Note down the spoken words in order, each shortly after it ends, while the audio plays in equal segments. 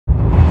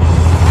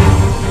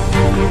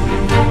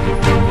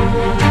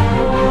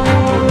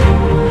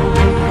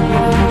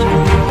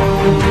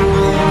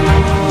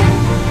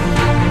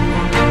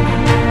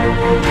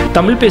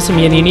தமிழ் பேசும்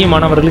என் இனிய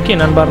மாணவர்களுக்கு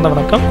என் அன்பார்ந்த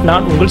வணக்கம்.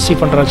 நான் உங்கள்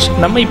ஸ்ரீபன்ராஜ்.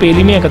 நம்ம இப்போ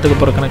எளிமையாக கற்றுக்க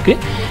போகிற கணக்கு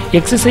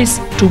exercise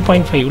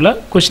 2.5ல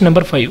question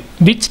number 5.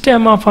 Which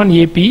term of on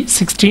AB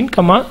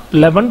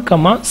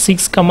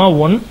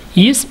 16,11,6,1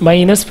 is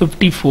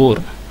 -54.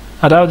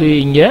 அதாவது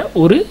இங்கே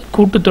ஒரு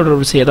கூட்டுத்தொடர்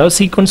வரிசை, அதாவது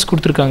சீக்வன்ஸ்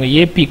கொடுத்துருக்காங்க,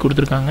 ஏபி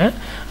கொடுத்துருக்காங்க.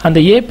 அந்த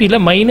ஏபியில்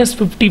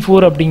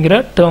 -54 அப்படிங்கிற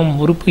டேர்ம்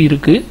உறுப்பு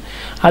இருக்குது.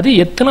 அது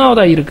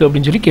எத்தனாவதாக இருக்குது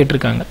அப்படின்னு சொல்லி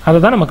கேட்டிருக்காங்க. அதை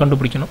தான் நம்ம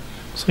கண்டுபிடிக்கணும்.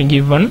 ஸோ இங்கே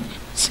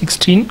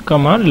 16,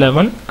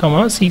 11,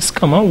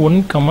 6,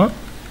 1,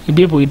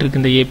 இப்படியே போயிட்டுருக்கு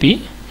இந்த ஏபி.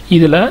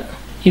 இதில்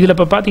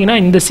இப்போ பார்த்தீங்கன்னா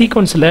இந்த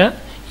சீக்வன்ஸில்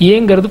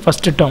ஏங்கிறது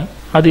ஃபஸ்ட்டு டேர்ம்,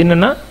 அது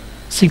என்னென்னா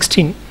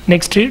 16.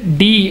 நெக்ஸ்ட்டு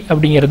டி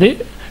அப்படிங்கிறது,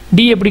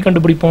 டி எப்படி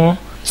கண்டுபிடிப்போம்?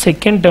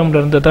 செகண்ட்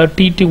டேர்ம்லேருந்து, அதாவது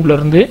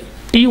T2லேருந்து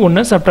T1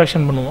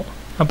 சப்ட்ராக்ஷன் பண்ணுவோம்.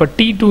 அப்போ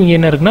T2 இங்கே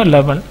என்ன இருக்குன்னா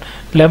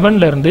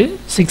 11லேருந்து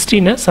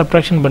 16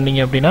 சப்ட்ராக்ஷன் பண்ணிங்க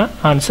அப்படின்னா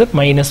ஆன்சர்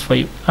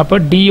 -5. அப்போ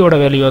டியோட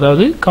வேல்யூ,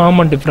 அதாவது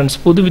காமன் டிஃப்ரென்ஸ்,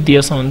 பொது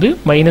வித்தியாசம் வந்து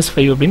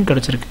 -5 அப்படின்னு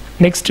கிடச்சிருக்கு.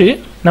 நெக்ஸ்ட்டு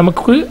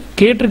நமக்கு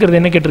கேட்டிருக்கிறது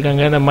என்ன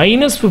கேட்டிருக்காங்க? இந்த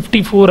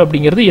 -54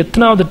 அப்படிங்கிறது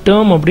எத்தனாவது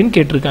டேர்ம் அப்படின்னு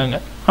கேட்டிருக்காங்க.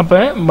 அப்போ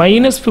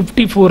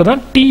 -54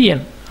 தான்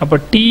டிஎன். அப்போ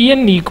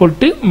டிஎன் ஈக்குவல்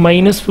டு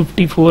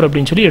 -54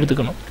 அப்படின்னு சொல்லி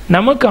எடுத்துக்கணும்.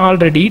 நமக்கு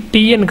ஆல்ரெடி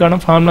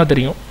டிஎனுக்கான ஃபார்முலா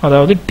தெரியும்.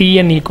 அதாவது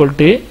TN equal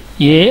to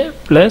a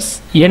plus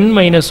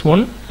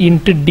n-1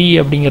 into d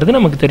அப்படிங்கிறது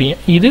நமக்கு தெரியும்.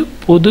 இது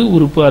பொது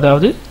உறுப்பு,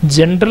 அதாவது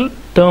general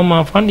term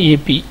of on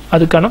AB,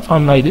 அதுக்கான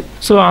ஃபார்முலா இது.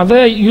 ஸோ அதை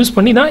யூஸ்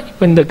பண்ணி தான்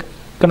இப்போ இந்த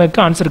கணக்கு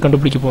ஆன்சர்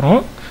கண்டுபிடிக்க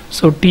போகிறோம்.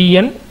 ஸோ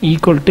டிஎன்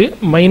ஈக்குவல் டு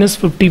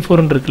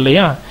 -54 இருக்கு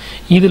இல்லையா?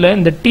 இதில்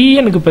இந்த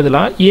டிஎனுக்கு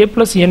பதிலாக a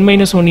plus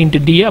n-1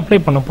 into d apply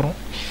பண்ண போகிறோம்.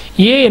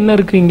 ஏ என்ன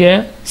இருக்குது இங்கே?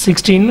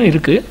 16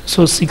 இருக்குது.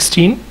 ஸோ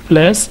 16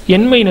 ப்ளஸ்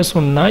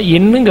n-1னா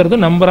என்னங்கிறது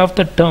நம்பர் ஆஃப்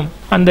த டேர்ம்.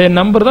 அந்த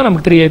நம்பர் தான்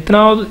நமக்கு தெரியும்,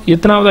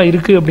 எத்தனாவதாக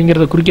இருக்குது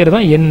அப்படிங்கிறத குறிக்கிறது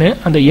தான் எண்ணு.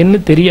 அந்த எண்ணு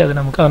தெரியாது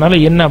நமக்கு, அதனால்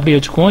என்ன அப்படியே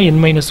வச்சுக்குவோம்.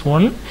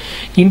 n-1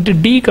 இன்ட்டு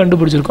டி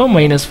கண்டுபிடிச்சிருக்கோம்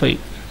 -5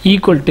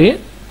 ஈக்குவல் டு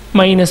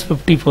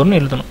 -54ன்னு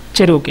எழுதணும்.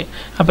 சரி, ஓகே.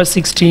 அப்போ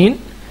 16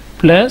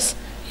 ப்ளஸ்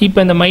இப்போ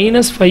இந்த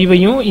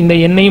 -5ஐயும் இந்த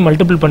எண்ணையும்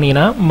மல்டிபிள்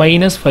பண்ணிங்கன்னா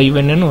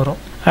 -5n வரும்.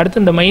 அடுத்து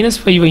இந்த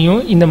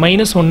 -5ஐயும் இந்த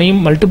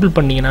 -1ஐயும் மல்டிபிள்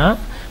பண்ணிங்கன்னா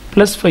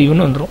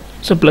 +5ன்னு வந்துடும்.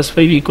 So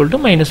 +5 equal to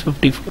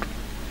 -54.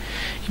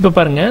 இப்போ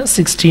பாருங்கள்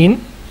 16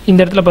 இந்த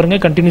இடத்துல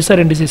பாருங்கள் கண்டினியூஸாக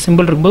ரெண்டு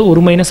சிம்பிள் இருக்கும்போது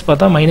ஒரு மைனஸ்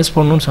பார்த்தா மைனஸ்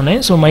போடணும்னு சொன்னேன்.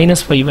 So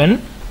 -5n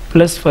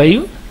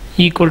 +5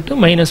 equal to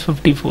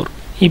 -54.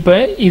 இப்போ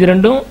இது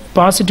ரெண்டும்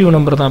பாசிட்டிவ்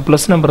நம்பர் தான்,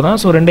 ப்ளஸ் நம்பர் தான்.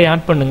 ஸோ ரெண்டையும்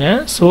ஆட் பண்ணுங்கள்.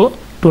 ஸோ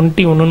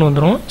 21ன்னு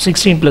வந்துடும்.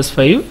 16 +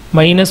 5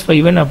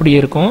 -5n அப்படியே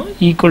இருக்கும்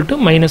ஈக்குவல் டு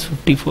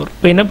 -54.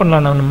 இப்போ என்ன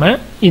பண்ணலாம், நம்ம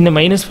இந்த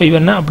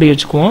 -5n அப்படியே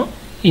வச்சுக்குவோம்.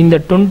 இந்த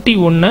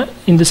 21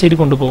 இந்த சைடு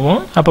கொண்டு போவோம்.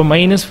 அப்போ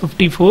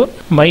 -54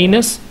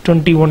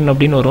 -21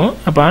 அப்படின்னு வரும்.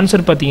 அப்போ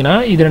ஆன்சர் பார்த்தீங்கன்னா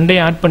இது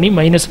ரெண்டையும் ஆட் பண்ணி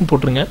மைனஸ்ன்னு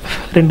போட்டுருங்க,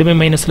 ரெண்டுமே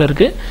மைனஸில்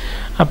இருக்குது.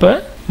 அப்போ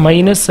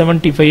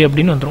 -75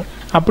 அப்படின்னு வந்துடும்.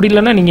 அப்படி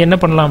இல்லைன்னா நீங்கள் என்ன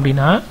பண்ணலாம்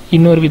அப்படின்னா,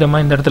 இன்னொரு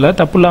விதமாக இந்த இடத்துல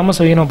தப்பு இல்லாமல்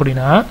செய்யணும்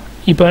அப்படின்னா,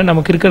 இப்போ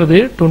நமக்கு இருக்கிறது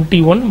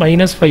 21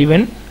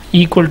 -5n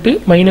ஈக்குவல் டு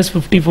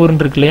 -54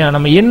 இருக்கு இல்லையா?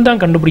 நம்ம எண்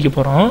தான் கண்டுபிடிக்க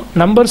போகிறோம்.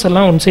 நம்பர்ஸ்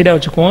எல்லாம் ஒன் சைடாக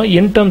வச்சுக்குவோம்,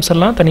 என் டேர்ம்ஸ்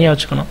எல்லாம் தனியாக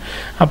வச்சுக்கணும்.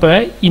 அப்போ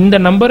இந்த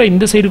நம்பரை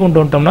இந்த சைடு கொண்டு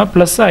வந்துட்டோம்னா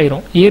ப்ளஸ்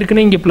ஆயிரும்.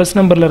 ஏற்கனவே இங்கே ப்ளஸ்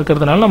நம்பரில்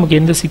இருக்கிறதுனால நமக்கு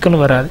எந்த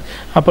சிக்கலும் வராது.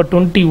 அப்போ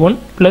 21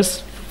 +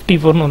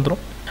 54ன்னு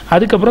வந்துடும்.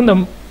 அதுக்கப்புறம் இந்த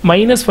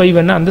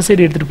 -5n அந்த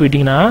சைடு எடுத்துகிட்டு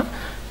போயிட்டீங்கன்னா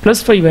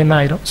 +5n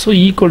ஆயிரும். ஸோ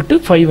ஈக்குவல் டு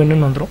 5n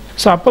வந்துடும்.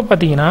 ஸோ அப்போ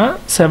பார்த்தீங்கன்னா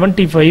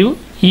 75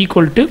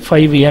 ஈக்குவல் டு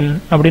 5n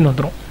அப்படின்னு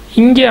வந்துடும்.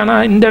 இங்கே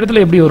ஆனால் இந்த இடத்துல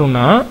எப்படி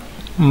வரும்னா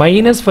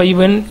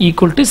 -5n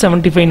ஈக்குவல் டு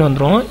 75ன்னு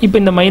வந்துடும். இப்போ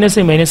இந்த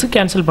மைனஸை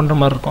கேன்சல் பண்ணுற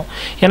மாதிரி இருக்கும்.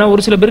 ஏன்னா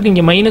ஒரு சில பேருக்கு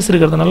இங்கே மைனஸ்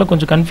இருக்கிறதுனால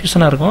கொஞ்சம்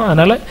கன்ஃபியூஷனாக இருக்கும்.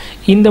 அதனால்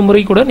இந்த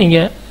முறை கூட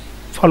நீங்கள்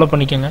ஃபாலோ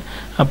பண்ணிக்கோங்க.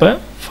 அப்போ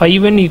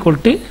 5n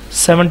ஈக்குவல் டு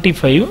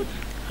 75.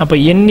 அப்போ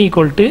n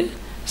equal to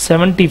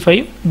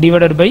 75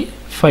 divided by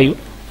 5.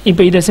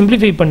 இப்போ இதை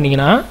சிம்பிளிஃபை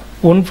பண்ணிங்கன்னா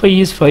 1 5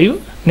 is 5,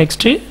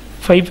 next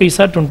 5 5s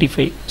are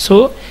 25. So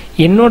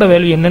என்னோட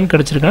வேல்யூ என்னன்னு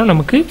கிடச்சிருக்குன்னா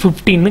நமக்கு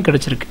 15ன்னு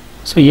கிடச்சிருக்கு.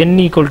 So n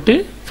equal to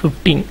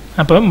 15.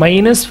 அப்போ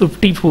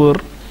 -54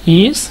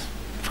 is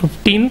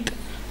 15th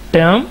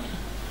term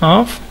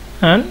of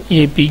an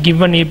AB.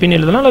 Given ஏபின்னு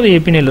எழுதலாம் அல்லது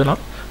ஏபின்னு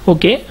எழுதலாம்.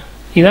 ஓகே,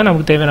 இதுதான்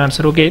நமக்கு தேவையான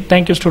ஆன்சர். Okay,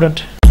 thank you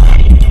student.